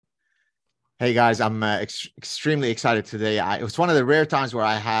Hey guys, I'm extremely excited today. It's one of the rare times where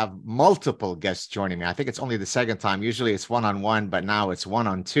I have multiple guests joining me. I think it's only the second time. Usually it's one-on-one, but now it's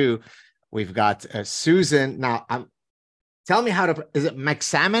one-on-two. We've got Susan. Now, tell me is it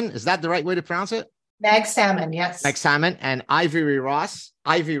Magsamen? Is that the right way to pronounce it? Magsamen, yes. Magsamen and Ivy Ross.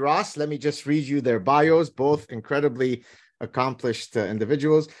 Ivy Ross, let me just read you their bios, both incredibly accomplished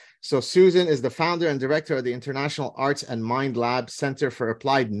individuals. So Susan is the founder and director of the International Arts and Mind Lab Center for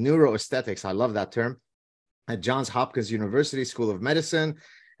Applied Neuroaesthetics. I love that term. At Johns Hopkins University School of Medicine.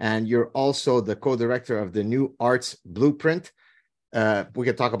 And you're also the co-director of the New Arts Blueprint. We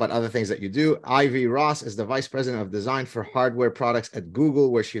could talk about other things that you do. Ivy Ross is the vice president of design for hardware products at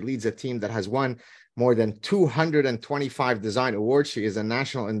Google, where she leads a team that has won more than 225 design awards. She is a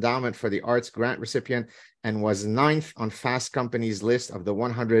National Endowment for the Arts grant recipient and was 9th on Fast Company's list of the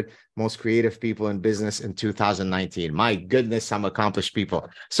 100 most creative people in business in 2019. My goodness, some accomplished people.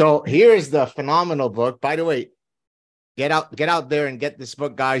 So here's the phenomenal book. By the way, get out there and get this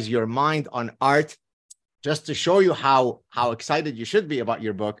book, guys. Your Mind on Art. Just to show you how excited you should be about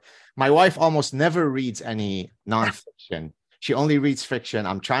your book. My wife almost never reads any nonfiction. She only reads fiction.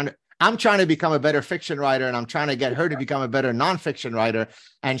 I'm trying to become a better fiction writer, and I'm trying to get her to become a better nonfiction writer.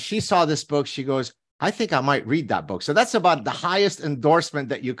 And she saw this book. She goes, I think I might read that book. So that's about the highest endorsement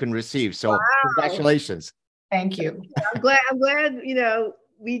that you can receive. So Wow. Congratulations. Thank you. I'm glad,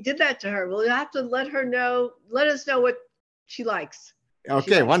 we did that to her. We'll have to let us know what she likes.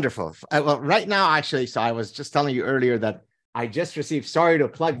 Okay, wonderful. Well, right now, actually, so I was just telling you earlier that I just received, sorry to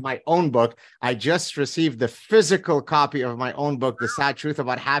plug my own book. I just received the physical copy of my own book, The Sad Truth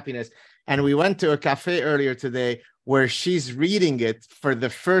About Happiness. And we went to a cafe earlier today where she's reading it for the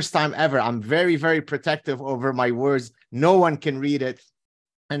first time ever. I'm very, very protective over my words. No one can read it.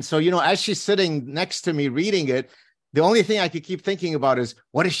 And so, as she's sitting next to me reading it, the only thing I could keep thinking about is,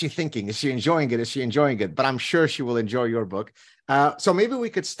 what is she thinking? Is she enjoying it? Is she enjoying it? But I'm sure she will enjoy your book. So maybe we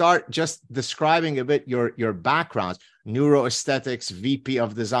could start just describing a bit your backgrounds. Neuroaesthetics, VP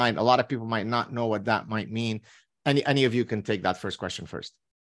of design. A lot of people might not know what that might mean. Any of you can take that first question first.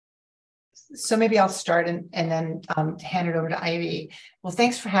 So maybe I'll start and then hand it over to Ivy. Well,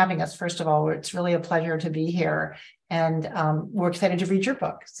 thanks for having us. First of all, it's really a pleasure to be here. And we're excited to read your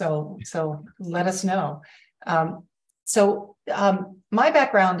book. So let us know. My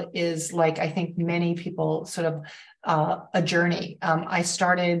background is, like I think many people, sort of a journey. I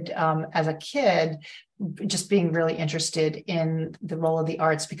started as a kid just being really interested in the role of the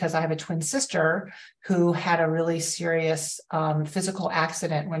arts because I have a twin sister who had a really serious physical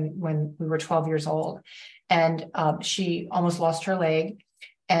accident when we were 12 years old. And she almost lost her leg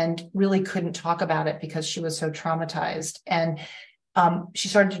and really couldn't talk about it because she was so traumatized. And she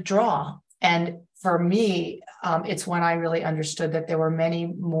started to draw. And for me, it's when I really understood that there were many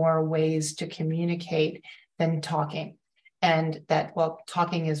more ways to communicate than talking. And that, while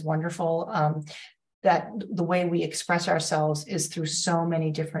talking is wonderful, that the way we express ourselves is through so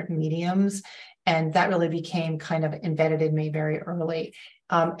many different mediums. And that really became kind of embedded in me very early.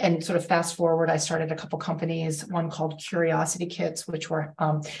 And sort of fast forward, I started a couple companies, one called Curiosity Kits, which were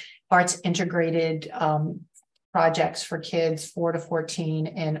arts integrated projects for kids 4 to 14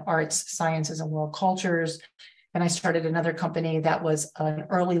 in arts, sciences, and world cultures. And I started another company that was an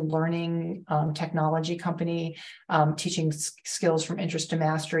early learning technology company, teaching skills from interest to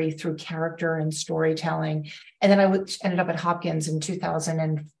mastery through character and storytelling. And then I ended up at Hopkins in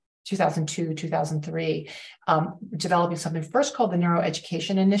 2002, 2003, developing something first called the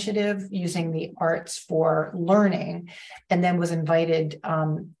Neuroeducation Initiative, using the arts for learning, and then was invited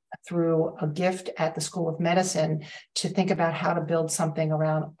through a gift at the School of Medicine to think about how to build something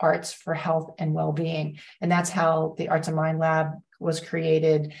around arts for health and well-being. And that's how the Arts and Mind Lab was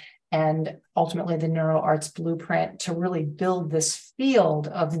created, and ultimately the Neuro Arts Blueprint, to really build this field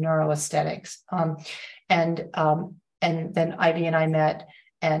of neuroaesthetics. And then Ivy and I met,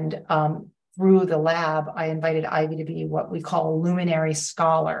 and through the lab, I invited Ivy to be what we call a luminary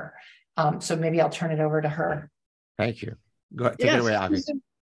scholar. So maybe I'll turn it over to her. Thank you. Go ahead, take it away, Ivy.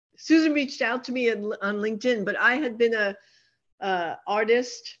 Susan reached out to me on LinkedIn, but I had been a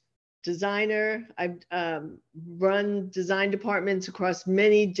artist, designer. I've run design departments across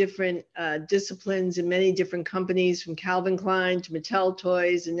many different disciplines in many different companies, from Calvin Klein to Mattel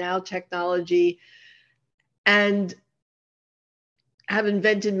Toys and now technology, and have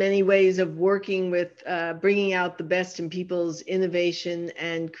invented many ways of working with bringing out the best in people's innovation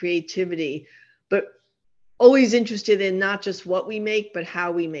and creativity. But always interested in not just what we make, but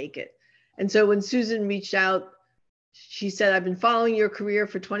how we make it. And so when Susan reached out, she said, I've been following your career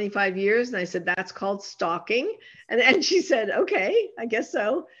for 25 years. And I said, that's called stalking. And she said, okay, I guess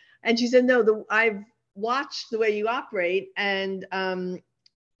so. And she said, no, I've watched the way you operate, and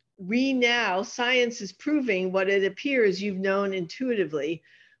science is proving what it appears you've known intuitively,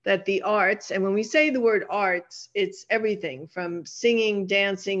 that the arts, and when we say the word arts, it's everything from singing,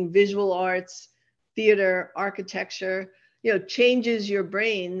 dancing, visual arts, theater, architecture, changes your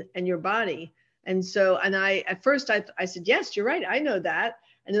brain and your body. And so, at first I said, yes, you're right, I know that.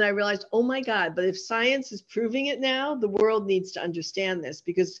 And then I realized, oh my God, but if science is proving it now, the world needs to understand this,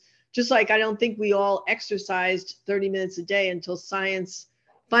 because just like I don't think we all exercised 30 minutes a day until science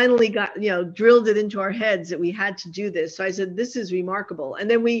finally got, drilled it into our heads that we had to do this. So I said, this is remarkable. And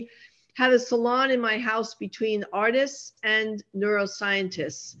then we had a salon in my house between artists and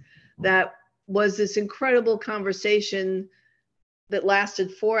neuroscientists. That was this incredible conversation that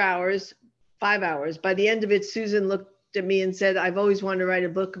lasted 4 hours, 5 hours. By the end of it, Susan looked at me and said, I've always wanted to write a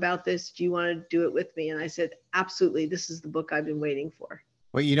book about this. Do you want to do it with me? And I said, absolutely. This is the book I've been waiting for.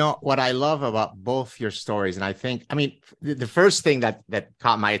 Well, what I love about both your stories, and the first thing that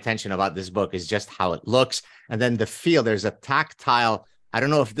caught my attention about this book is just how it looks. And then the feel, there's a tactile, I don't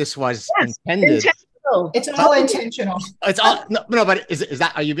know if this was intended. It's all intentional. It's all no, but is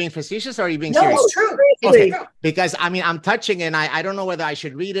that, are you being facetious or are you being no, serious? It's true. Okay. Because I'm touching and I don't know whether I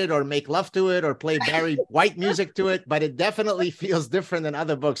should read it or make love to it or play Barry White music to it, but it definitely feels different than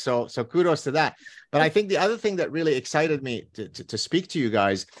other books. So kudos to that. But I think the other thing that really excited me to speak to you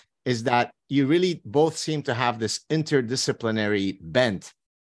guys is that you really both seem to have this interdisciplinary bent.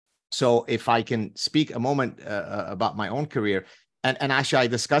 So if I can speak a moment about my own career, and actually I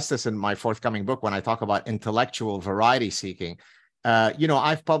discussed this in my forthcoming book when I talk about intellectual variety seeking.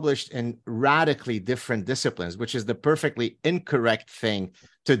 I've published in radically different disciplines, which is the perfectly incorrect thing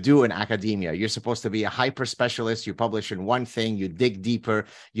to do in academia. You're supposed to be a hyper specialist. You publish in one thing, you dig deeper,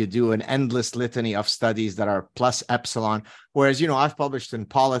 you do an endless litany of studies that are plus epsilon. Whereas, I've published in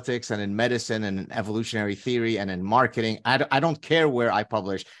politics and in medicine and in evolutionary theory and in marketing. I don't care where I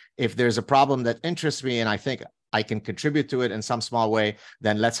publish. If there's a problem that interests me and I think I can contribute to it in some small way,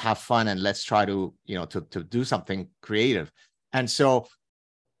 then let's have fun and let's try to, to do something creative. And so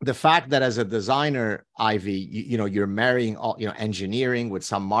the fact that as a designer, Ivy, you're marrying all, engineering with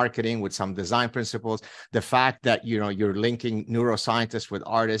some marketing, with some design principles, the fact that, you're linking neuroscientists with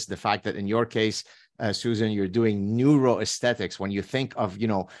artists, the fact that in your case, Susan, you're doing neuroaesthetics. When you think of,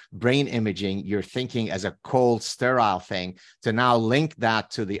 brain imaging, you're thinking as a cold, sterile thing. To now link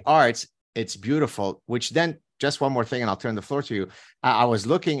that to the arts, it's beautiful, which then, just one more thing, and I'll turn the floor to you. I was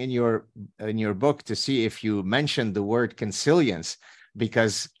looking in your book to see if you mentioned the word consilience,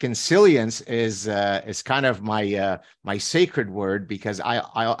 because consilience is kind of my sacred word, because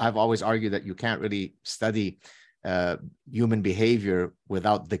I've always argued that you can't really study human behavior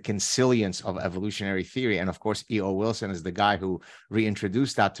without the consilience of evolutionary theory. And of course, E.O. Wilson is the guy who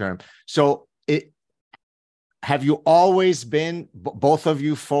reintroduced that term. So have you always been, both of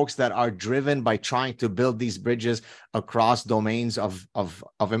you folks, that are driven by trying to build these bridges across domains of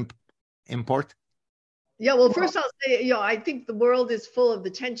import? Yeah, well, first I'll say, I think the world is full of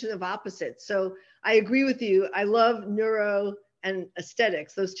the tension of opposites. So I agree with you. I love neuro and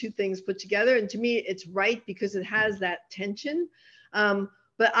aesthetics, those two things put together. And to me, it's right because it has that tension.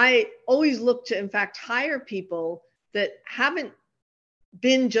 But I always look to, in fact, hire people that haven't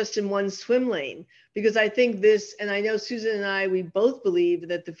been just in one swim lane, because I think this, and I know Susan and I, we both believe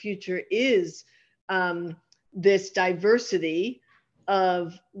that the future is this diversity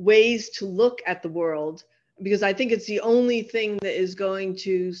of ways to look at the world, because I think it's the only thing that is going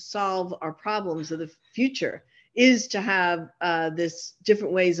to solve our problems of the future, is to have this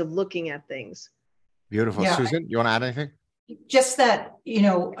different ways of looking at things. Beautiful. Yeah. Susan, you want to add anything? Just that,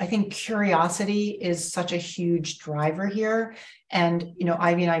 I think curiosity is such a huge driver here. And,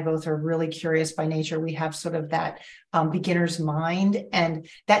 Ivy and I both are really curious by nature. We have sort of that beginner's mind, and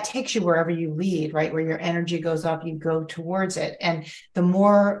that takes you wherever you lead, right? Where your energy goes up, you go towards it. And the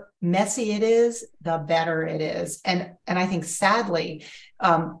more messy it is, the better it is. And I think sadly,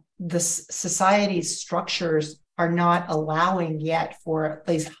 the society's structures are not allowing yet for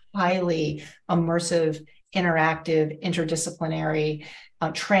these highly immersive, interactive, interdisciplinary,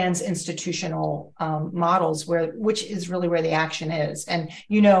 trans-institutional models, which is really where the action is. And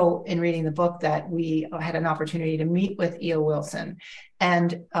in reading the book that we had an opportunity to meet with E.O. Wilson,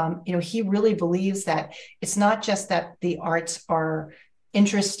 and he really believes that it's not just that the arts are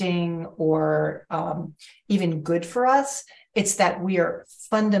interesting or even good for us, it's that we are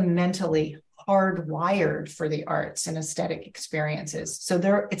fundamentally hardwired for the arts and aesthetic experiences.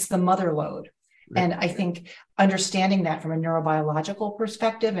 So it's the mother lode. And I think understanding that from a neurobiological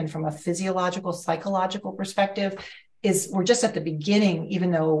perspective and from a physiological, psychological perspective, we're just at the beginning,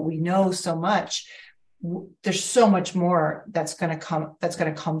 even though we know so much. There's so much more that's going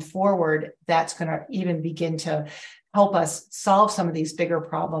to come forward, that's going to even begin to help us solve some of these bigger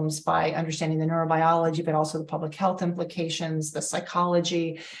problems by understanding the neurobiology, but also the public health implications, the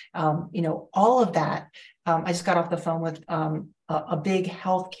psychology, all of that. I just got off the phone with a big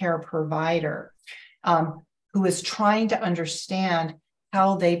healthcare provider who is trying to understand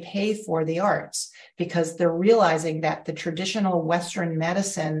how they pay for the arts, because they're realizing that the traditional Western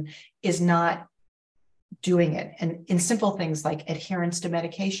medicine is not doing it. And in simple things like adherence to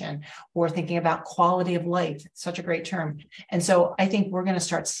medication, or thinking about quality of life, such a great term. And so I think we're going to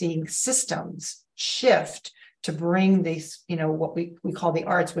start seeing systems shift to bring these, what we call the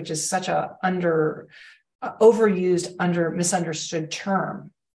arts, which is such a overused, misunderstood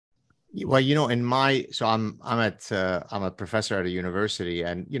term. Well, I'm a professor at a university,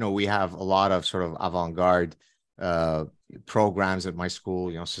 and we have a lot of sort of avant-garde programs at my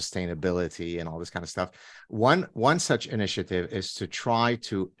school, sustainability and all this kind of stuff. One such initiative is to try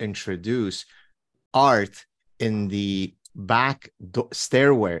to introduce art in the back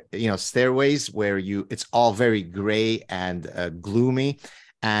stairways where it's all very gray and gloomy.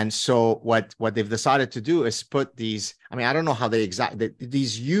 And so what they've decided to do is put these, I don't know how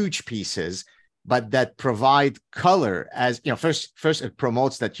these huge pieces, but that provide color as, first it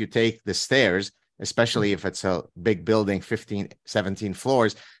promotes that you take the stairs, especially if it's a big building, 15, 17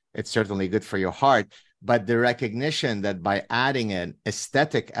 floors, it's certainly good for your heart. But the recognition that by adding an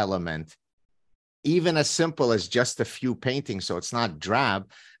aesthetic element, even as simple as just a few paintings, so it's not drab,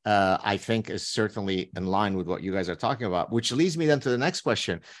 I think is certainly in line with what you guys are talking about, which leads me then to the next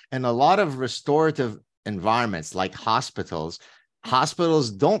question. In a lot of restorative environments like hospitals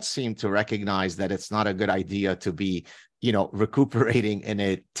don't seem to recognize that it's not a good idea to be, recuperating in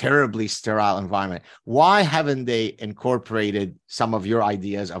a terribly sterile environment. Why haven't they incorporated some of your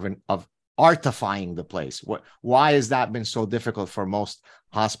ideas of artifying the place? Why has that been so difficult for most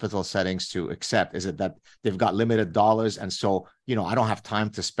hospital settings to accept? Is it that they've got limited dollars and so, I don't have time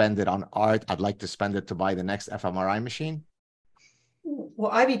to spend it on art, I'd like to spend it to buy the next fMRI machine?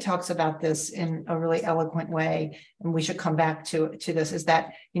 Well, Ivy talks about this in a really eloquent way, and we should come back to this, is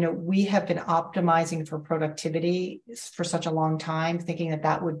that, we have been optimizing for productivity for such a long time, thinking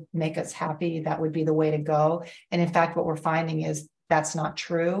that would make us happy, that would be the way to go. And in fact, what we're finding is that's not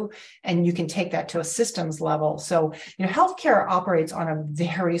true. And you can take that to a systems level. So, healthcare operates on a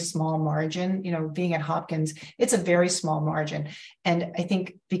very small margin. Being at Hopkins, it's a very small margin. And I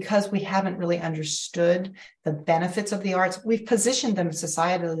think because we haven't really understood the benefits of the arts, we've positioned them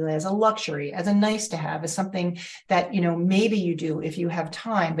societally as a luxury, as a nice to have, as something that, maybe you do if you have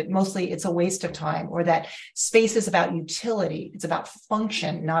time, but mostly it's a waste of time, or that space is about utility. It's about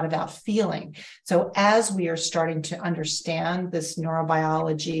function, not about feeling. So as we are starting to understand this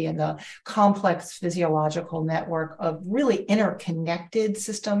neurobiology and the complex physiological network of really interconnected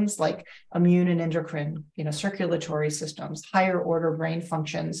systems like immune and endocrine, circulatory systems, higher order brain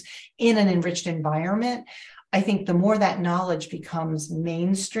functions in an enriched environment, I think the more that knowledge becomes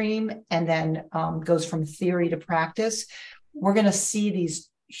mainstream and then goes from theory to practice, we're going to see these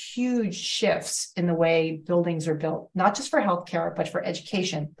huge shifts in the way buildings are built, not just for healthcare, but for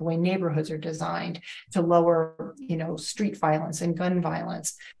education, the way neighborhoods are designed to lower, street violence and gun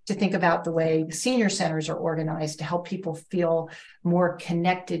violence, to think about the way senior centers are organized to help people feel more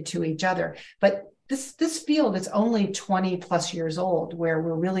connected to each other. But this field is only 20 plus years old, where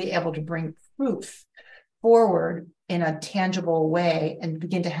we're really able to bring proof forward in a tangible way and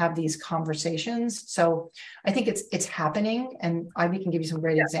begin to have these conversations. So I think it's happening, and Ivy can give you some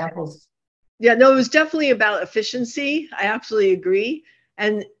great examples. Yeah, no, it was definitely about efficiency. I absolutely agree.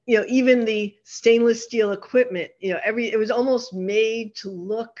 And, even the stainless steel equipment, it was almost made to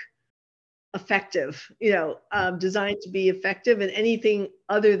look effective, designed to be effective, and anything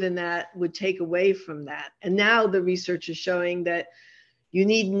other than that would take away from that. And now the research is showing that you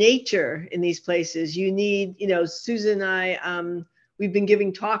need nature in these places. You need, Susan and I, we've been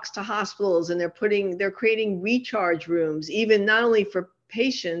giving talks to hospitals, and they're creating recharge rooms, even not only for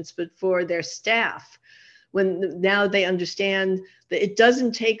patients, but for their staff. When now they understand that it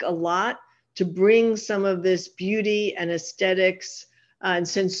doesn't take a lot to bring some of this beauty and aesthetics and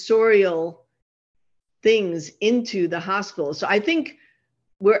sensorial things into the hospital. So I think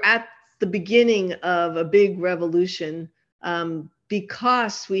we're at the beginning of a big revolution,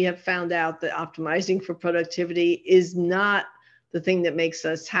 because we have found out that optimizing for productivity is not the thing that makes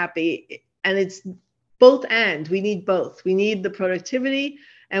us happy. And it's both and. We need both. We need the productivity,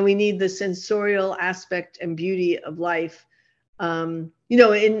 and we need the sensorial aspect and beauty of life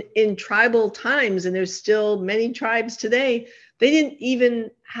In tribal times, and there's still many tribes today, they didn't even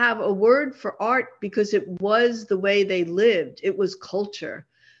have a word for art because it was the way they lived. It was culture,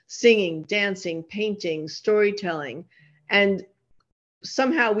 singing, dancing, painting, storytelling. And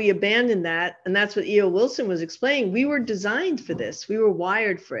somehow we abandoned that. And that's what E.O. Wilson was explaining. We were designed for this. We were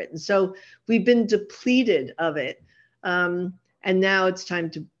wired for it. And so we've been depleted of it. And now it's time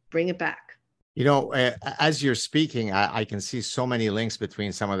to bring it back. As you're speaking, I can see so many links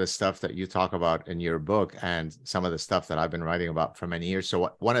between some of the stuff that you talk about in your book and some of the stuff that I've been writing about for many years.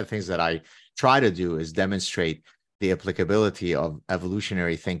 So one of the things that I try to do is demonstrate the applicability of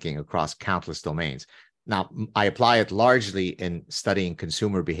evolutionary thinking across countless domains. Now, I apply it largely in studying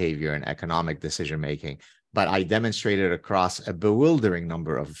consumer behavior and economic decision-making, but I demonstrate it across a bewildering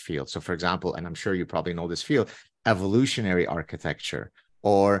number of fields. So, for example, and I'm sure you probably know this field, evolutionary architecture,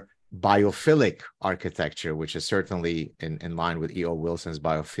 or biophilic architecture, which is certainly in line with E.O. Wilson's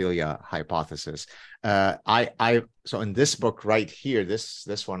biophilia hypothesis. So in this book right here,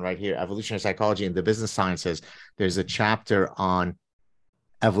 this one right here, Evolutionary Psychology in the Business Sciences, there's a chapter on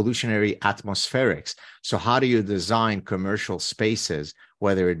evolutionary atmospherics. So how do you design commercial spaces,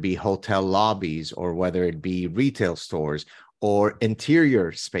 whether it be hotel lobbies or whether it be retail stores or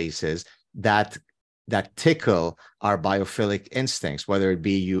interior spaces that tickle our biophilic instincts, whether it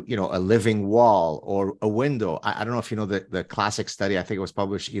be a living wall or a window. I don't know if you know the classic study. I think it was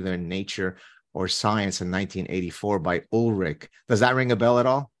published either in Nature or Science in 1984 by Ulrich. Does that ring a bell at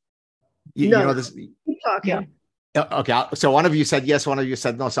all? You know this? Keep talking. Yeah. Okay, so one of you said yes, one of you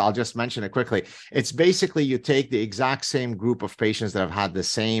said no, so I'll just mention it quickly. It's basically you take the exact same group of patients that have had the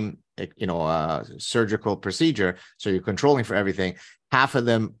same surgical procedure, so you're controlling for everything. Half of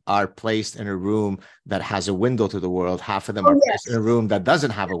them are placed in a room that has a window to the world. Half of them are placed in a room that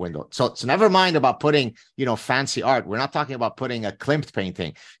doesn't have a window. So never mind about putting, fancy art. We're not talking about putting a Klimt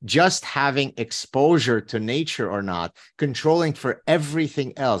painting. Just having exposure to nature or not, controlling for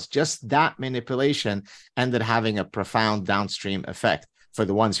everything else. Just that manipulation ended having a profound downstream effect for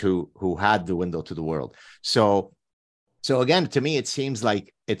the ones who had the window to the world. So again, to me, it seems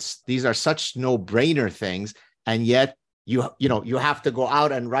like these are such no-brainer things, and yet you have to go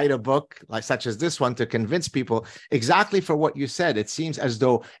out and write a book like such as this one to convince people exactly for what you said. It seems as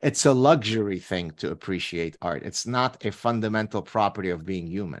though it's a luxury thing to appreciate art. It's not a fundamental property of being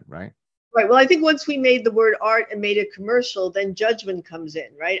human, right? Right. Well, I think once we made the word art and made it commercial, then judgment comes in,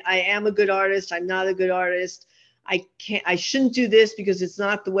 right? I am a good artist. I'm not a good artist. I shouldn't do this because it's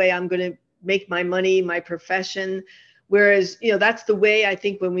not the way I'm going to make my money, my profession. Whereas, that's the way I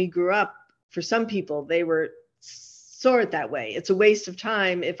think when we grew up, for some people, they saw it that way. It's a waste of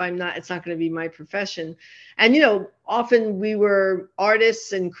time if it's not going to be my profession. And, often we were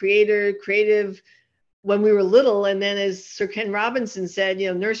artists and creative when we were little. And then as Sir Ken Robinson said,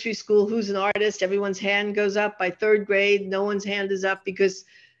 nursery school, who's an artist? Everyone's hand goes up. By third grade, no one's hand is up because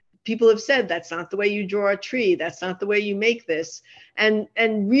people have said that's not the way you draw a tree. That's not the way you make this. And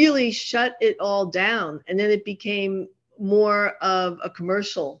really shut it all down. And then it became more of a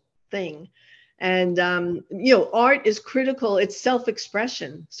commercial thing. And, art is critical. It's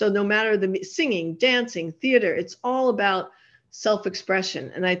self-expression. So no matter the singing, dancing, theater, it's all about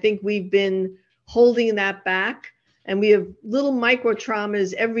self-expression. And I think we've been holding that back. And we have little micro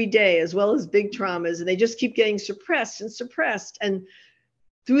traumas every day, as well as big traumas. And they just keep getting suppressed and suppressed. And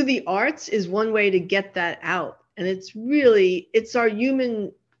through the arts is one way to get that out. And it's our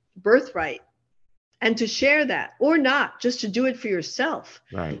human birthright. And to share that, or not, just to do it for yourself,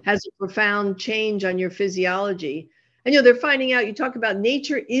 right, has a profound change on your physiology. And, they're finding out, you talk about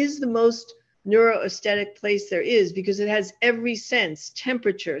nature is the most neuroaesthetic place there is because it has every sense,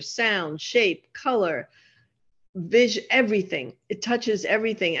 temperature, sound, shape, color, vision, everything. It touches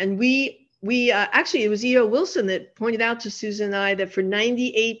everything. And we actually, it was E.O. Wilson that pointed out to Susan and I that for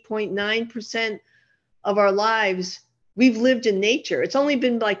 98.9% of our lives, we've lived in nature. It's only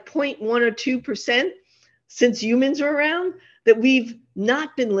been like 0.1 or 2% since humans were around that we've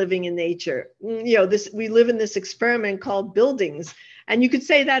not been living in nature. We live in this experiment called buildings. And you could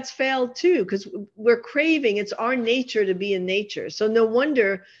say that's failed too, because we're craving, it's our nature to be in nature. So no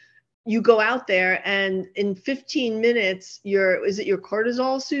wonder you go out there and in 15 minutes, is it your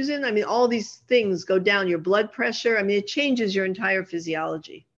cortisol, Susan? I mean, all these things go down, your blood pressure. I mean, it changes your entire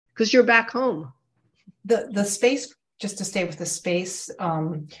physiology because you're back home. The space, just to stay with the space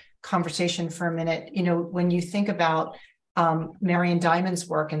conversation for a minute, when you think about Marion Diamond's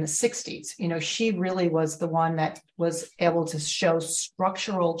work in the 60s, she really was the one that was able to show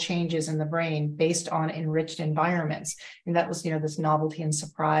structural changes in the brain based on enriched environments. And that was, this novelty and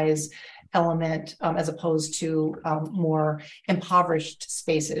surprise. element as opposed to more impoverished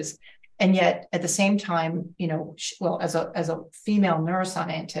spaces. And yet, at the same time, as a female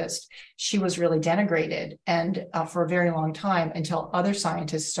neuroscientist, she was really denigrated, and for a very long time, until other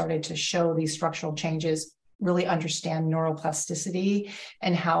scientists started to show these structural changes, really understand neuroplasticity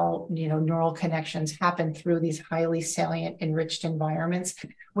and how neural connections happen through these highly salient, enriched environments,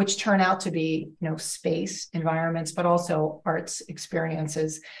 which turn out to be space environments, but also arts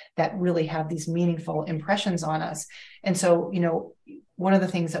experiences that really have these meaningful impressions on us. And so, one of the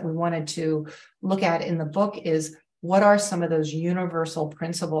things that we wanted to look at in the book is, what are some of those universal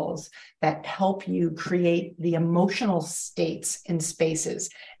principles that help you create the emotional states in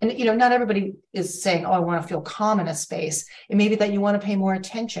spaces? And, not everybody is saying, oh, I want to feel calm in a space. It may be that you want to pay more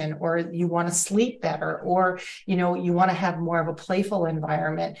attention, or you want to sleep better, or, you want to have more of a playful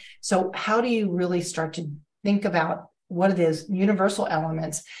environment. So how do you really start to think about what are those universal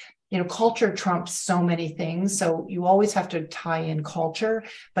elements? Culture trumps so many things. So you always have to tie in culture,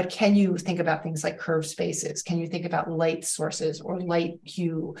 but can you think about things like curved spaces? Can you think about light sources or light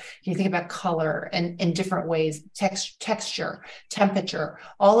hue? Can you think about color and in different ways, texture, temperature,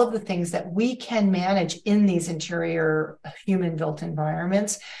 all of the things that we can manage in these interior human-built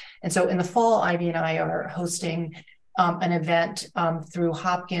environments? And so in the fall, Ivy and I are hosting an event through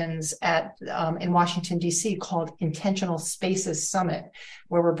Hopkins in Washington, D.C. called Intentional Spaces Summit,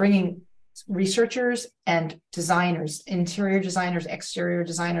 where we're bringing researchers and designers, interior designers, exterior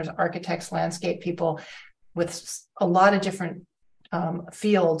designers, architects, landscape people with a lot of different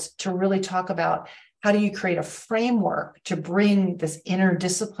fields to really talk about how do you create a framework to bring this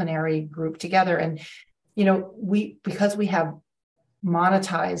interdisciplinary group together. And, because we have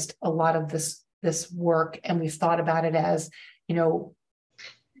monetized a lot of this work, and we've thought about it as,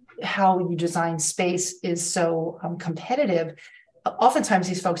 how you design space is so competitive. Oftentimes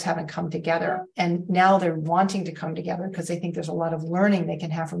these folks haven't come together, and now they're wanting to come together because they think there's a lot of learning they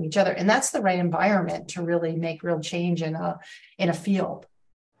can have from each other. And that's the right environment to really make real change in a field.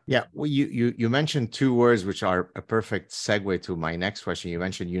 Yeah, well, you mentioned two words which are a perfect segue to my next question. You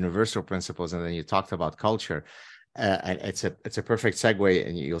mentioned universal principles, and then you talked about culture. And it's a perfect segue,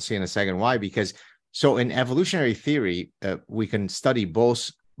 and you'll see in a second why. Because so in evolutionary theory, we can study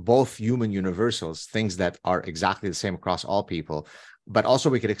both human universals, things that are exactly the same across all people, but also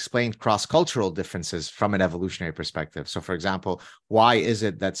we could explain cross-cultural differences from an evolutionary perspective. So, for example, why is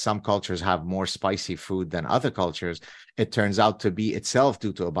it that some cultures have more spicy food than other cultures? It turns out to be itself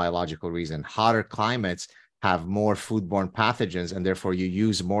due to a biological reason. Hotter climates have more foodborne pathogens, and therefore you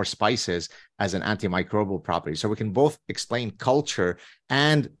use more spices as an antimicrobial property. So we can both explain culture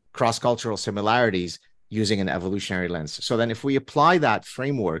and cross-cultural similarities using an evolutionary lens. So then if we apply that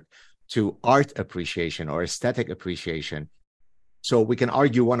framework to art appreciation or aesthetic appreciation, so we can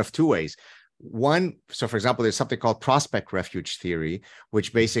argue one of two ways. One, so for example, there's something called prospect refuge theory,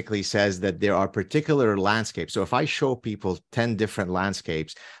 which basically says that there are particular landscapes. So if I show people 10 different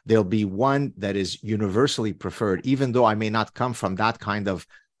landscapes, there'll be one that is universally preferred, even though I may not come from that kind of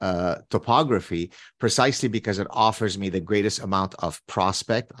topography, precisely because it offers me the greatest amount of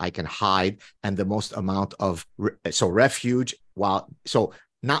prospect I can hide and the most amount of refuge,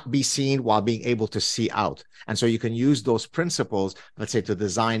 not be seen while being able to see out. And so you can use those principles, let's say, to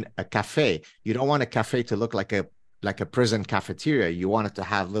design a cafe. You don't want a cafe to look like a prison cafeteria. You want it to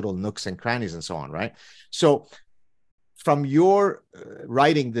have little nooks and crannies and so on, right? So from your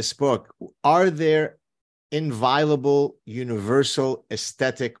writing this book, are there inviolable, universal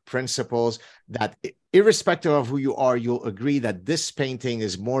aesthetic principles that, irrespective of who you are, you'll agree that this painting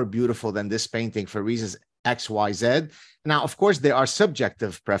is more beautiful than this painting for reasons X, Y, Z? Now, of course, there are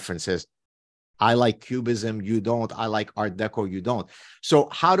subjective preferences. I like Cubism, you don't. I like Art Deco, you don't. So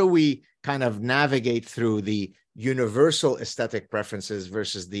how do we kind of navigate through the universal aesthetic preferences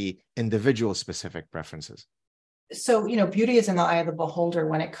versus the individual specific preferences? So, beauty is in the eye of the beholder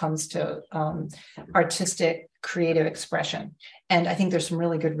when it comes to artistic, creative expression. And I think there's some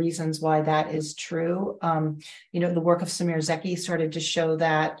really good reasons why that is true. The work of Samir Zeki started to show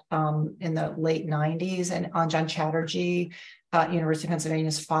that in the late 90s, and Anjan Chatterjee, University of Pennsylvania,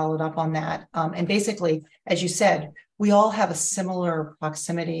 has followed up on that. And basically, as you said, we all have a similar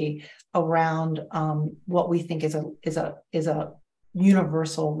proximity around what we think is a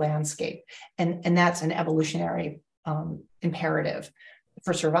universal landscape, and that's an evolutionary imperative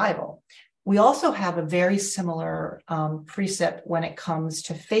for survival. We also have a very similar precept when it comes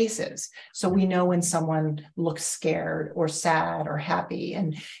to faces. So we know when someone looks scared or sad or happy.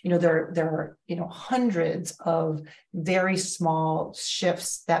 And, there are, hundreds of very small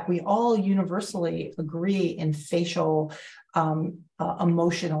shifts that we all universally agree in facial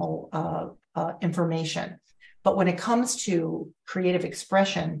emotional information. But when it comes to creative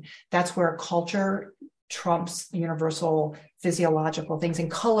expression, that's where culture trumps universal physiological things.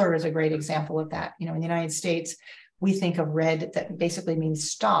 And color is a great example of that. In the United States, we think of red that basically means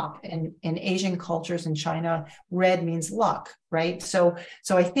stop. And in Asian cultures, in China, red means luck, right? So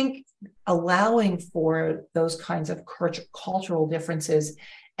I think allowing for those kinds of cultural differences,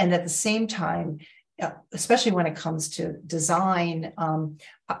 and at the same time, especially when it comes to design,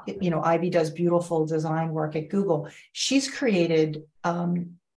 Ivy does beautiful design work at Google. She's created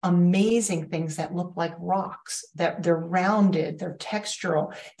amazing things that look like rocks, that they're rounded, they're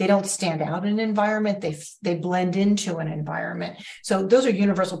textural, they don't stand out in an environment, they blend into an environment. So those are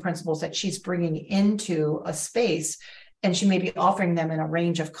universal principles that she's bringing into a space, and she may be offering them in a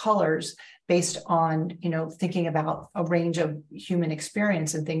range of colors based on, thinking about a range of human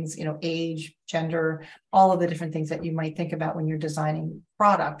experience and things, age, gender, all of the different things that you might think about when you're designing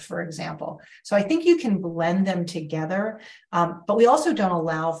product, for example. So I think you can blend them together, but we also don't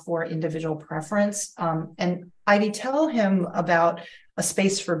allow for individual preference. And Ivy, tell him about A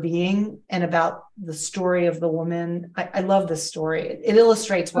Space for Being and about the story of the woman. I love this story. It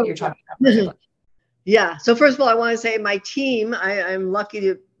illustrates what you're talking about. Yeah. So first of all, I want to say my team, I'm lucky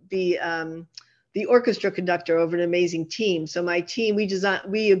to be the orchestra conductor over an amazing team. So my team,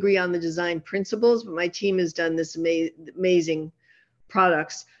 we agree on the design principles, but my team has done this amazing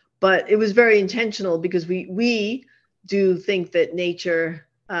products. But it was very intentional because we do think that nature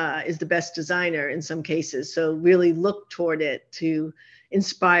is the best designer in some cases. So really look toward it to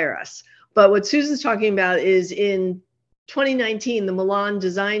inspire us. But what Susan's talking about is in 2019, the Milan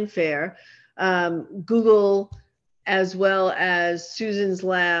Design Fair, Google, as well as Susan's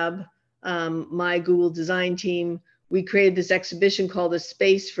lab, my Google design team, we created this exhibition called A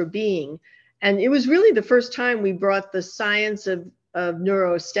Space for Being. And it was really the first time we brought the science of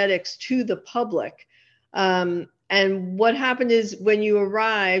neuroaesthetics to the public. And what happened is when you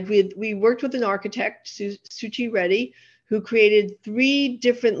arrived, we worked with an architect, Suchi Reddy, who created 3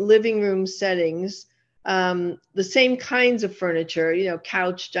 different living room settings, the same kinds of furniture,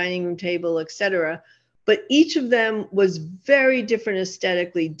 couch, dining room table, etc. But each of them was very different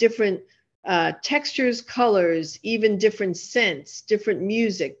aesthetically, different textures, colors, even different scents, different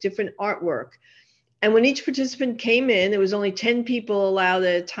music, different artwork. And when each participant came in, there was only 10 people allowed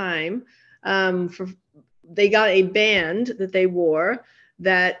at a time. They got a band that they wore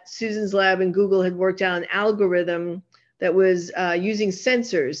that Susan's lab and Google had worked out an algorithm that was using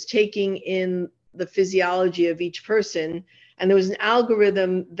sensors, taking in the physiology of each person. And there was an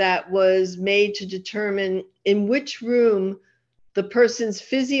algorithm that was made to determine in which room the person's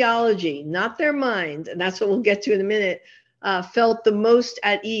physiology, not their mind, and that's what we'll get to in a minute, felt the most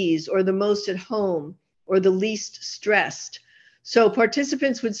at ease or the most at home or the least stressed. So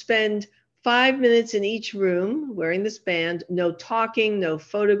participants would spend 5 minutes in each room wearing this band, no talking, no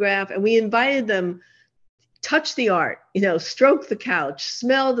photograph. And we invited them, touch the art, stroke the couch,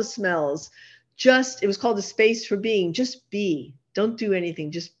 smell the smells. It was called A Space for Being. Just be, don't do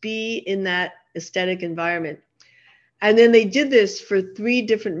anything. Just be in that aesthetic environment. And then they did this for 3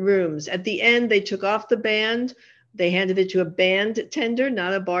 different rooms. At the end, they took off the band. They handed it to a band tender,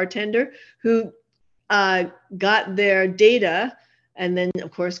 not a bartender, who got their data. And then, of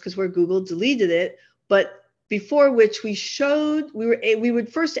course, because we're Google, deleted it. But before which we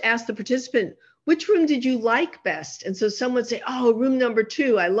would first ask the participant, which room did you like best? And so someone would say, oh, room number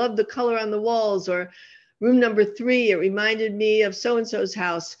 2, I love the color on the walls, or room number 3, it reminded me of so-and-so's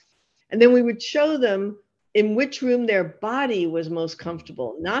house. And then we would show them in which room their body was most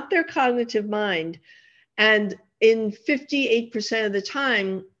comfortable, not their cognitive mind. And in 58% of the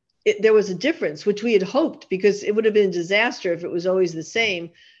time, there was a difference, which we had hoped, because it would have been a disaster if it was always the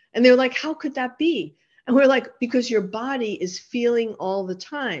same. And they were like, how could that be? And we're like, because your body is feeling all the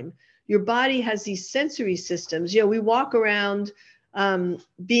time. Your body has these sensory systems. We walk around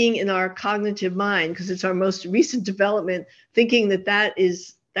being in our cognitive mind because it's our most recent development, thinking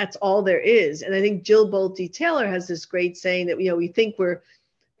that's all there is. And I think Jill Bolte Taylor has this great saying that, we think we're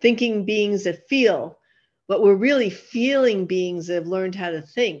thinking beings that feel, but we're really feeling beings that have learned how to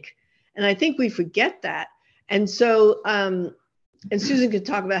think. And I think we forget that. And so, and Susan could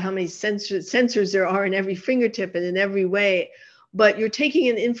talk about how many sensors there are in every fingertip and in every way. But you're taking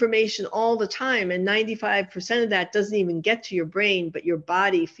in information all the time, and 95% of that doesn't even get to your brain, but your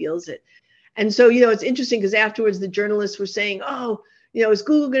body feels it. And so, it's interesting because afterwards the journalists were saying, oh, is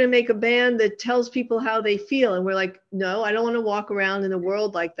Google going to make a band that tells people how they feel? And we're like, no, I don't want to walk around in a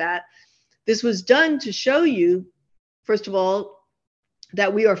world like that. This was done to show you, first of all,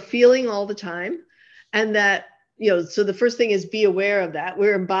 that we are feeling all the time. And that, so the first thing is be aware of that.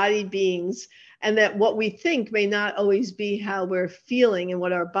 We're embodied beings, and that what we think may not always be how we're feeling and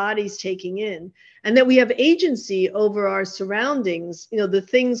what our body's taking in. And that we have agency over our surroundings, the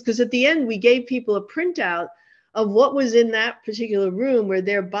things, because at the end we gave people a printout of what was in that particular room where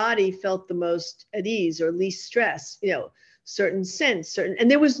their body felt the most at ease or least stress, certain scents, and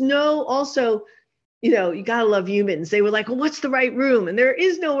there was no, also, you gotta love humans. They were like, well, what's the right room? And there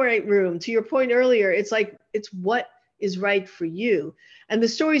is no right room. To your point earlier, it's like, it's what is right for you. And the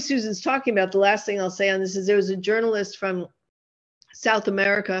story Susan's talking about, the last thing I'll say on this is there was a journalist from South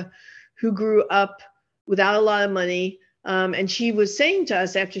America who grew up without a lot of money. And she was saying to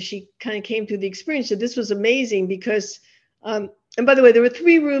us after she kind of came through the experience that this was amazing because, and by the way, there were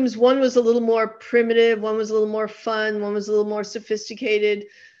 3 rooms. One was a little more primitive. One was a little more fun. One was a little more sophisticated.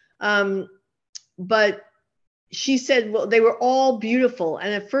 But she said, well, they were all beautiful.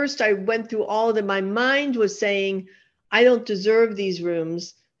 And at first I went through all of them. My mind was saying, I don't deserve these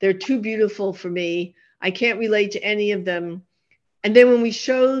rooms. They're too beautiful for me. I can't relate to any of them. And then when we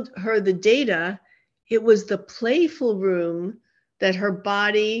showed her the data, it was the playful room that her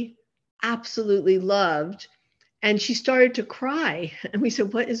body absolutely loved. And she started to cry. And we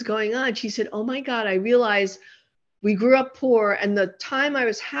said, what is going on? She said, oh my God, I realized we grew up poor. And the time I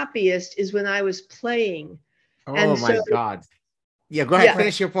was happiest is when I was playing. Oh and my so, God. Yeah, go ahead.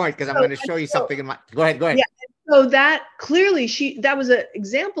 Finish your point because I'm going to show you something in my, go ahead. Yeah. So that clearly that was an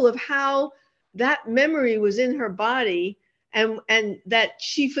example of how that memory was in her body. And that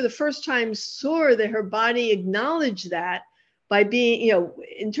she, for the first time, saw that her body acknowledged that by being,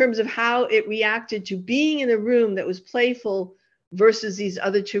 in terms of how it reacted to being in a room that was playful versus these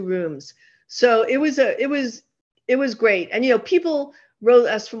other 2 rooms. So it was great. And, people wrote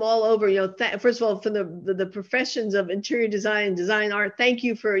us from all over, first of all, from the professions of interior design and design art, thank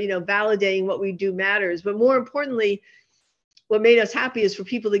you for, validating what we do matters. But more importantly, what made us happy is for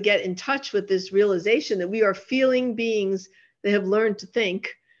people to get in touch with this realization that we are feeling beings that have learned to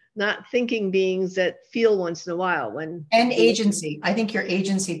think, not thinking beings that feel once in a while. And agency. I think your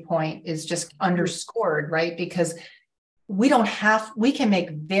agency point is just underscored, right? Because we can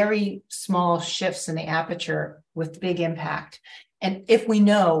make very small shifts in the aperture with big impact. And if we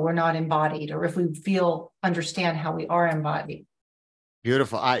know we're not embodied, or if we understand how we are embodied.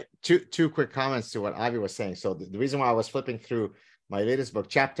 Beautiful. Two quick comments to what Ivy was saying. So the reason why I was flipping through my latest book,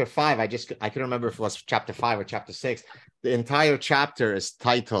 chapter 5, I can remember if it was chapter 5 or chapter 6. The entire chapter is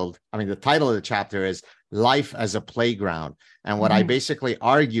titled, the title of the chapter is Life as a Playground. And what I basically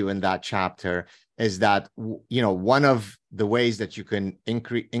argue in that chapter is that, one of the ways that you can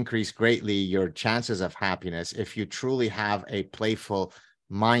increase greatly your chances of happiness if you truly have a playful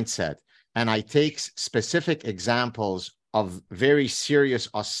mindset. And I take specific examples of very serious,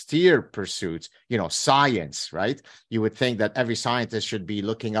 austere pursuits, science, right? You would think that every scientist should be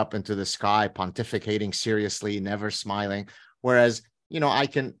looking up into the sky, pontificating seriously, never smiling. Whereas,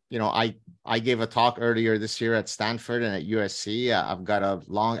 I gave a talk earlier this year at Stanford and at USC. I've got a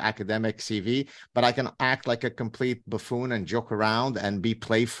long academic CV, but I can act like a complete buffoon and joke around and be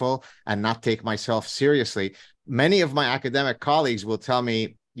playful and not take myself seriously. Many of my academic colleagues will tell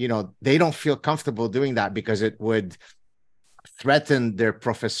me, they don't feel comfortable doing that because it would threaten their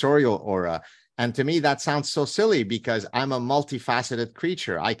professorial aura. And to me, that sounds so silly because I'm a multifaceted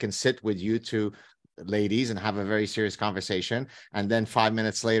creature. I can sit with you 2 ladies and have a very serious conversation. And then 5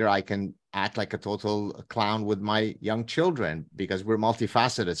 minutes later, I can act like a total clown with my young children because we're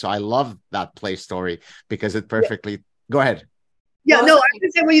multifaceted. So I love that play story because it perfectly, Go ahead. Yeah, no, I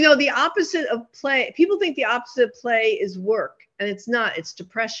would say, the opposite of play, people think the opposite of play is work, and it's not, it's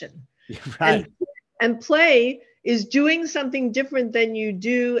depression. Right. And play is doing something different than you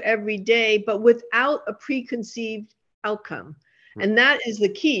do every day, but without a preconceived outcome. And that is the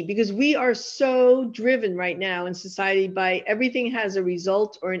key, because we are so driven right now in society by everything has a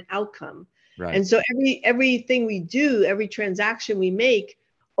result or an outcome. Right. And so everything we do, every transaction we make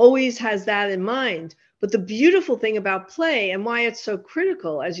always has that in mind. But the beautiful thing about play, and why it's so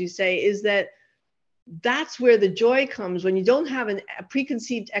critical, as you say, is that that's where the joy comes, when you don't have a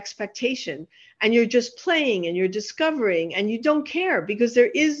preconceived expectation and you're just playing and you're discovering and you don't care because there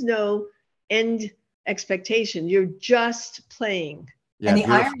is no end expectation. You're just playing. Yeah, and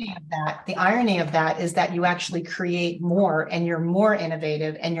the irony of that is that you actually create more and you're more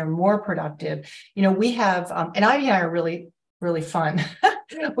innovative and you're more productive. We have, and Ivy and I are really, really fun.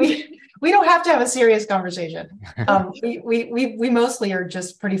 we don't have to have a serious conversation. We mostly are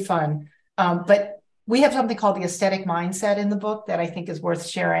just pretty fun. But we have something called the aesthetic mindset in the book that I think is worth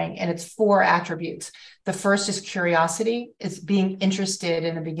sharing, and it's 4 attributes. The first is curiosity, it's being interested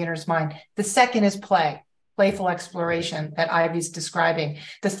in a beginner's mind. The second is playful exploration that Ivy's describing.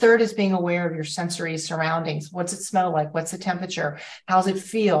 The third is being aware of your sensory surroundings. What's it smell like? What's the temperature? How's it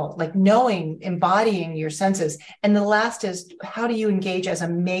feel? Like knowing, embodying your senses. And the last is, how do you engage as a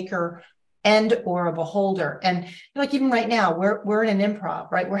maker and or a beholder? And like even right now, we're in an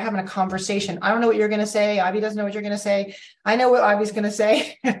improv, right? We're having a conversation. I don't know what you're going to say. Ivy doesn't know what you're going to say. I know what Ivy's going to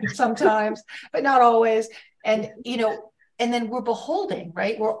say sometimes, but not always. And, and then we're beholding,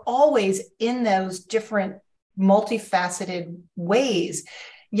 right? We're always in those different multifaceted ways,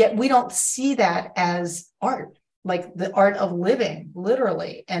 yet we don't see that as art, like the art of living,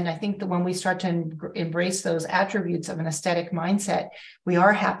 literally. And I think that when we start to embrace those attributes of an aesthetic mindset, we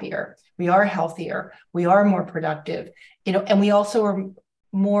are happier, we are healthier, we are more productive, and we also are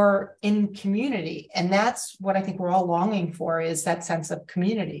more in community. And that's what I think we're all longing for, is that sense of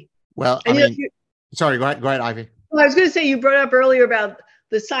community. Well, sorry, go ahead, Ivy. Well, I was going to say, you brought up earlier about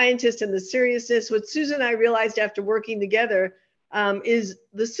the scientist and the seriousness. What Susan and I realized after working together is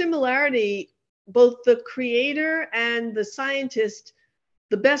the similarity, both the creator and the scientist,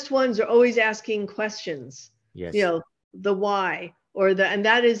 the best ones are always asking questions. Yes. The why, and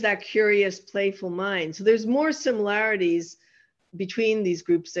that is that curious, playful mind. So there's more similarities between these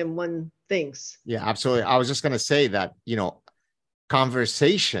groups than one thinks. Yeah, absolutely. I was just going to say that,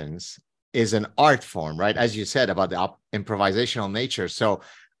 conversations is an art form, right? As you said about the improvisational nature. So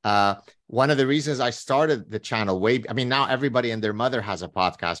one of the reasons I started the channel now everybody and their mother has a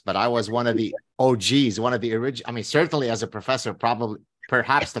podcast, but I was one of the OGs, one of the original, certainly as a professor,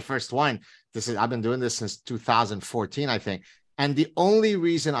 perhaps the first one. I've been doing this since 2014, I think. And the only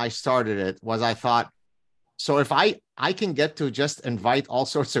reason I started it was I thought, so if I can get to just invite all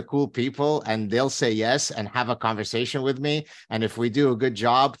sorts of cool people and they'll say yes and have a conversation with me, and if we do a good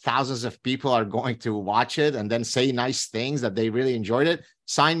job, thousands of people are going to watch it and then say nice things that they really enjoyed it,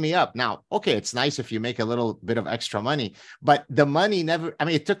 sign me up. Now, okay, it's nice if you make a little bit of extra money, but the money never,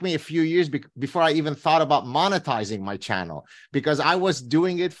 it took me a few years before I even thought about monetizing my channel, because I was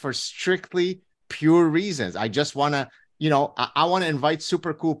doing it for strictly pure reasons. I just want to, I want to invite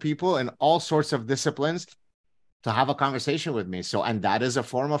super cool people in all sorts of disciplines to have a conversation with me. So, and that is a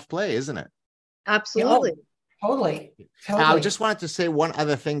form of play, isn't it? Absolutely. Totally. I just wanted to say one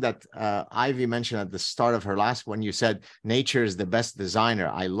other thing that Ivy mentioned at the start of her last one. You said nature is the best designer.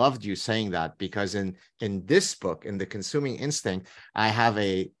 I loved you saying that, because in this book, in The Consuming Instinct, I have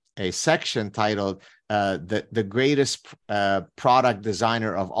a section titled the greatest product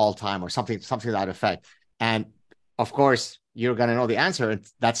designer of all time, or something to that effect. And of course, you're going to know the answer.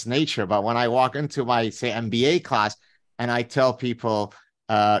 That's nature. But when I walk into my, say, MBA class and I tell people,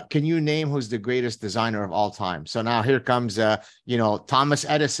 can you name who's the greatest designer of all time? So now here comes, Thomas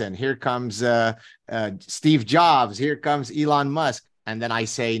Edison. Here comes Steve Jobs. Here comes Elon Musk. And then I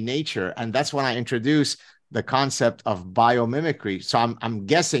say nature. And that's when I introduce the concept of biomimicry. So I'm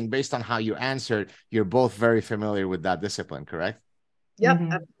guessing, based on how you answered, you're both very familiar with that discipline, correct? Yep,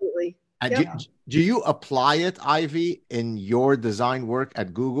 absolutely. And do you apply it, Ivy, in your design work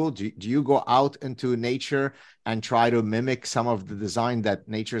at Google? Do you go out into nature and try to mimic some of the design that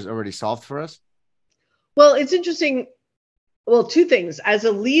nature has already solved for us? Well, it's interesting. Well, 2 things. As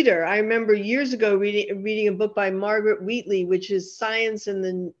a leader, I remember years ago reading a book by Margaret Wheatley, which is Science and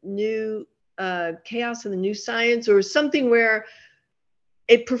the New Chaos and the New Science, or something where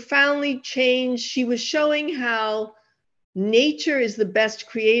it profoundly changed. She was showing how nature is the best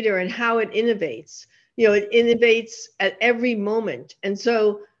creator and how it innovates. It innovates at every moment. And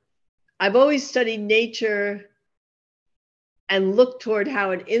so I've always studied nature and looked toward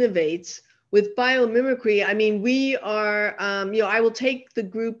how it innovates. With biomimicry, we are, I will take the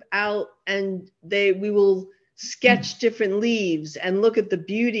group out and we will sketch different leaves and look at the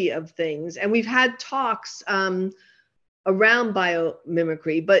beauty of things. And we've had talks around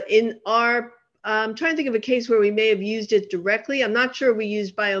biomimicry, but in our I'm trying to think of a case where we may have used it directly. I'm not sure we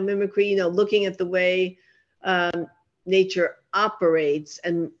used biomimicry, looking at the way nature operates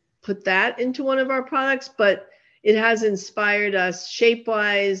and put that into one of our products, but it has inspired us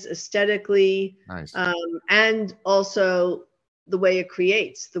shape-wise, aesthetically, nice. And also the way it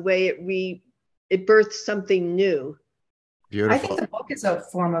creates, the way it births something new. Beautiful. I think the book is a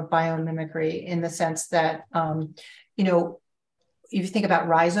form of biomimicry, in the sense that, you think about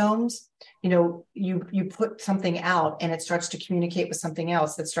rhizomes, you put something out and it starts to communicate with something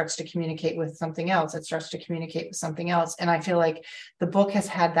else, that starts to communicate with something else, it starts to communicate with something else. And I feel like the book has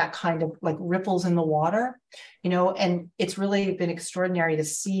had that kind of like ripples in the water, and it's really been extraordinary to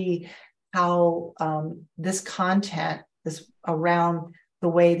see how this content, this around the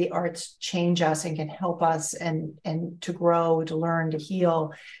way the arts change us and can help us and to grow, to learn, to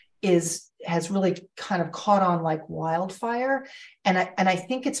heal, has really kind of caught on like wildfire. And I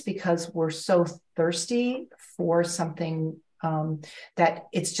think it's because we're so thirsty for something that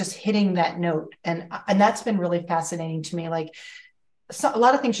it's just hitting that note. And that's been really fascinating to me. Like a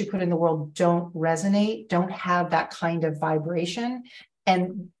lot of things you put in the world don't resonate, don't have that kind of vibration.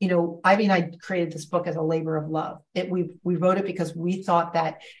 And, Ivy and I created this book as a labor of love. We wrote it because we thought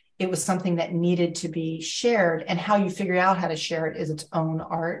that it was something that needed to be shared, and how you figure out how to share it is its own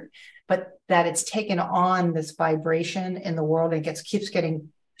art, but that it's taken on this vibration in the world and keeps getting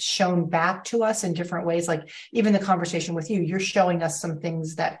shown back to us in different ways. Like even the conversation with you, you're showing us some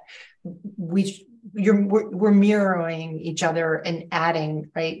things that we're mirroring each other and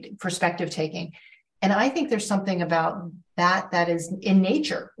adding, right, perspective taking. And I think there's something about that is in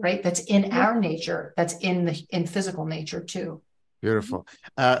nature, right? That's in our nature, that's in physical nature too. Beautiful.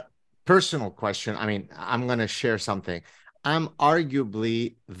 Personal question. I mean, I'm going to share something. I'm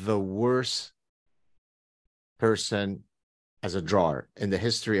arguably the worst person as a drawer in the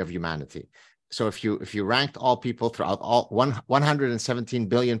history of humanity. So if you ranked all people throughout all 117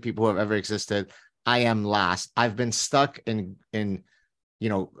 billion people who have ever existed, I am last. I've been stuck in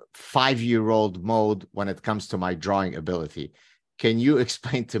 5-year-old mode when it comes to my drawing ability. Can you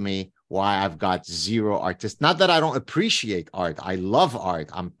explain to me why I've got zero artist? Not that I don't appreciate art. I love art.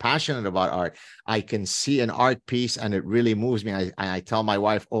 I'm passionate about art. I can see an art piece and it really moves me. I tell my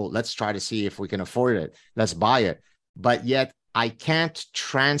wife, oh, let's try to see if we can afford it. Let's buy it. But yet I can't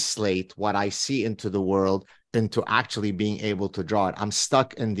translate what I see into the world into actually being able to draw it. I'm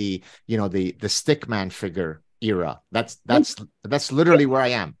stuck in the stickman figure era. That's literally where I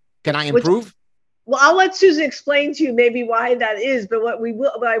am. Can I improve? Well, I'll let Susan explain to you maybe why that is. But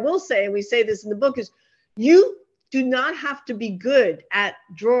what I will say, and we say this in the book, is you do not have to be good at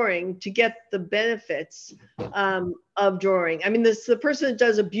drawing to get the benefits of drawing. I mean, the person that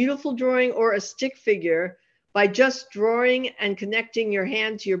does a beautiful drawing or a stick figure, by just drawing and connecting your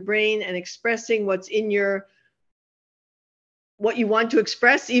hand to your brain and expressing what you want to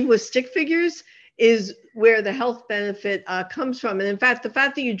express, even with stick figures, is where the health benefit comes from. And in fact, the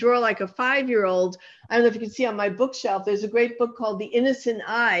fact that you draw like a 5-year-old, I don't know if you can see on my bookshelf, there's a great book called The Innocent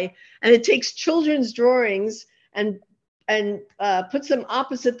Eye, and it takes children's drawings and puts them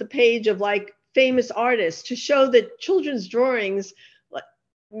opposite the page of like famous artists to show that children's drawings,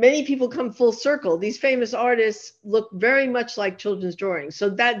 many people come full circle. These famous artists look very much like children's drawings. So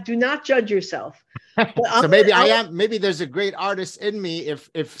that, do not judge yourself. So maybe there's a great artist in me.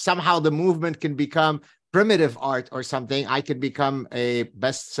 If somehow the movement can become primitive art or something, I could become a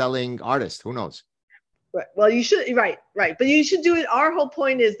best-selling artist. Who knows? Right. Well, you should, right. But you should do it. Our whole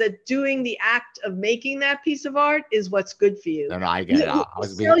point is that doing the act of making that piece of art is what's good for you. No, I get it.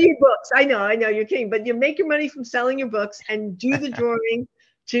 Sell your books. I know you're kidding, but you make your money from selling your books and do the drawing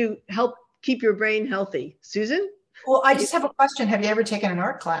to help keep your brain healthy. Susan? Well, I just have a question. Have you ever taken an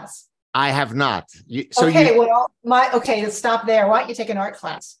art class? I have not. Let's stop there. Why don't you take an art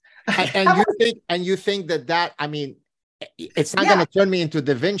class? and you think that I mean, it's not going to turn me into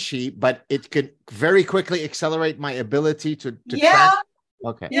Da Vinci, but it could very quickly accelerate my ability to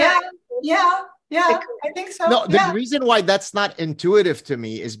okay. Yeah, I think so. No, the reason why that's not intuitive to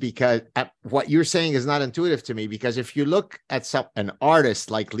me is because what you're saying is not intuitive to me, because if you look at an artist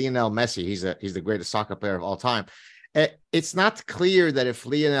like Lionel Messi, he's the greatest soccer player of all time. It's not clear that if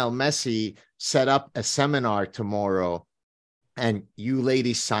Lionel Messi set up a seminar tomorrow and you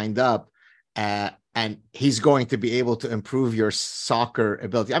ladies signed up, and he's going to be able to improve your soccer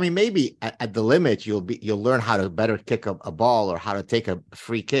ability. I mean, maybe at the limit, you'll learn how to better kick a ball or how to take a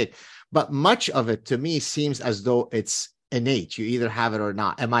free kick. But much of it to me seems as though it's innate. You either have it or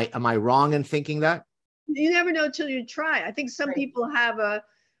not. Am I wrong in thinking that? You never know till you try. I think some people have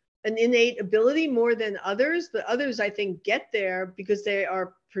an innate ability more than others, but others, I think, get there because they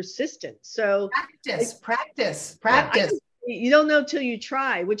are persistent. So practice. You don't know till you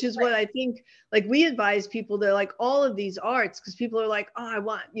try, which is what I think, like we advise people to like all of these arts, because people are like, oh, I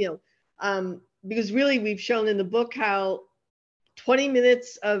want, because really we've shown in the book how 20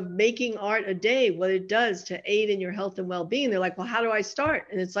 minutes of making art a day, what it does to aid in your health and well-being. They're like, well, how do I start?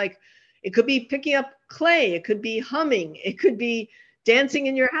 And it's like, it could be picking up clay. It could be humming. It could be dancing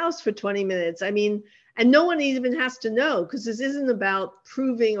in your house for 20 minutes. I mean, And no one even has to know, because this isn't about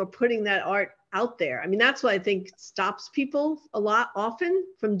proving or putting that art out there. I mean, that's what I think stops people a lot often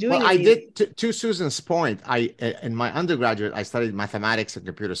from doing Well, I anything. did, to Susan's point, in my undergraduate, I studied mathematics and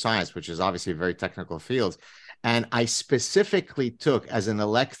computer science, which is obviously very technical fields. And I specifically took as an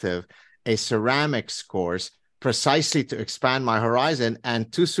elective a ceramics course precisely to expand my horizon.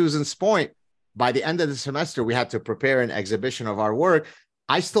 And to Susan's point, by the end of the semester, we had to prepare an exhibition of our work.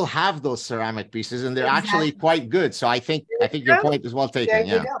 I still have those ceramic pieces, and they're actually quite good. So I think your point is well taken.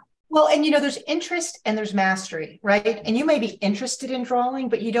 There you go. Well, and there's interest and there's mastery, right? And you may be interested in drawing,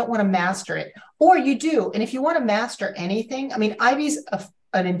 but you don't want to master it, or you do. And if you want to master anything, I mean, Ivy's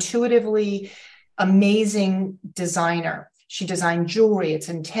an intuitively amazing designer. She designed jewelry. It's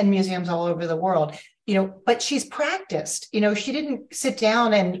in 10 museums all over the world. But she's practiced. She didn't sit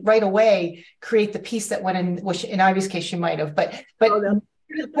down and right away create the piece that went in, which in Ivy's case she might have, but more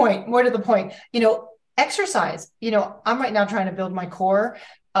to the point, exercise. I'm right now trying to build my core.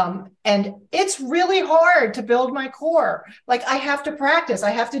 And it's really hard to build my core. Like, I have to practice. I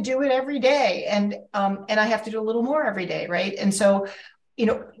have to do it every day. And I have to do a little more every day. Right. And so,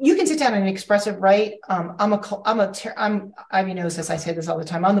 you can sit down and expressive write. Ivy knows this. I say this all the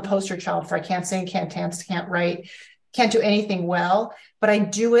time. I'm the poster child for I can't sing, can't dance, can't write, can't do anything well, but I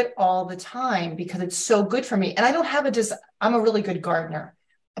do it all the time because it's so good for me. And I don't have I'm a really good gardener,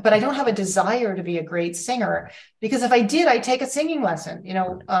 but I don't have a desire to be a great singer, because if I did, I'd take a singing lesson,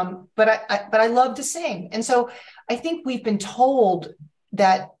 but I love to sing. And so I think we've been told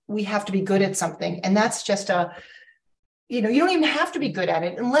that we have to be good at something. And that's just you don't even have to be good at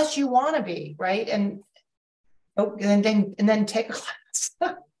it unless you want to be, right? And then take a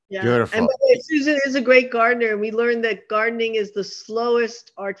class. Yeah. Beautiful. And Susan is a great gardener. We learned that gardening is the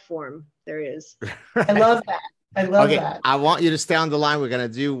slowest art form there is. I love that. I love that. I want you to stay on the line. We're going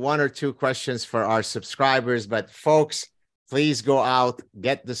to do 1 or 2 questions for our subscribers, but folks, please go out,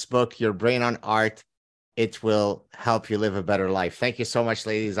 get this book, Your Brain on Art. It will help you live a better life. Thank you so much,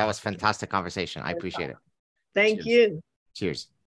 ladies. That was a fantastic conversation. I appreciate it. Thank you. Cheers.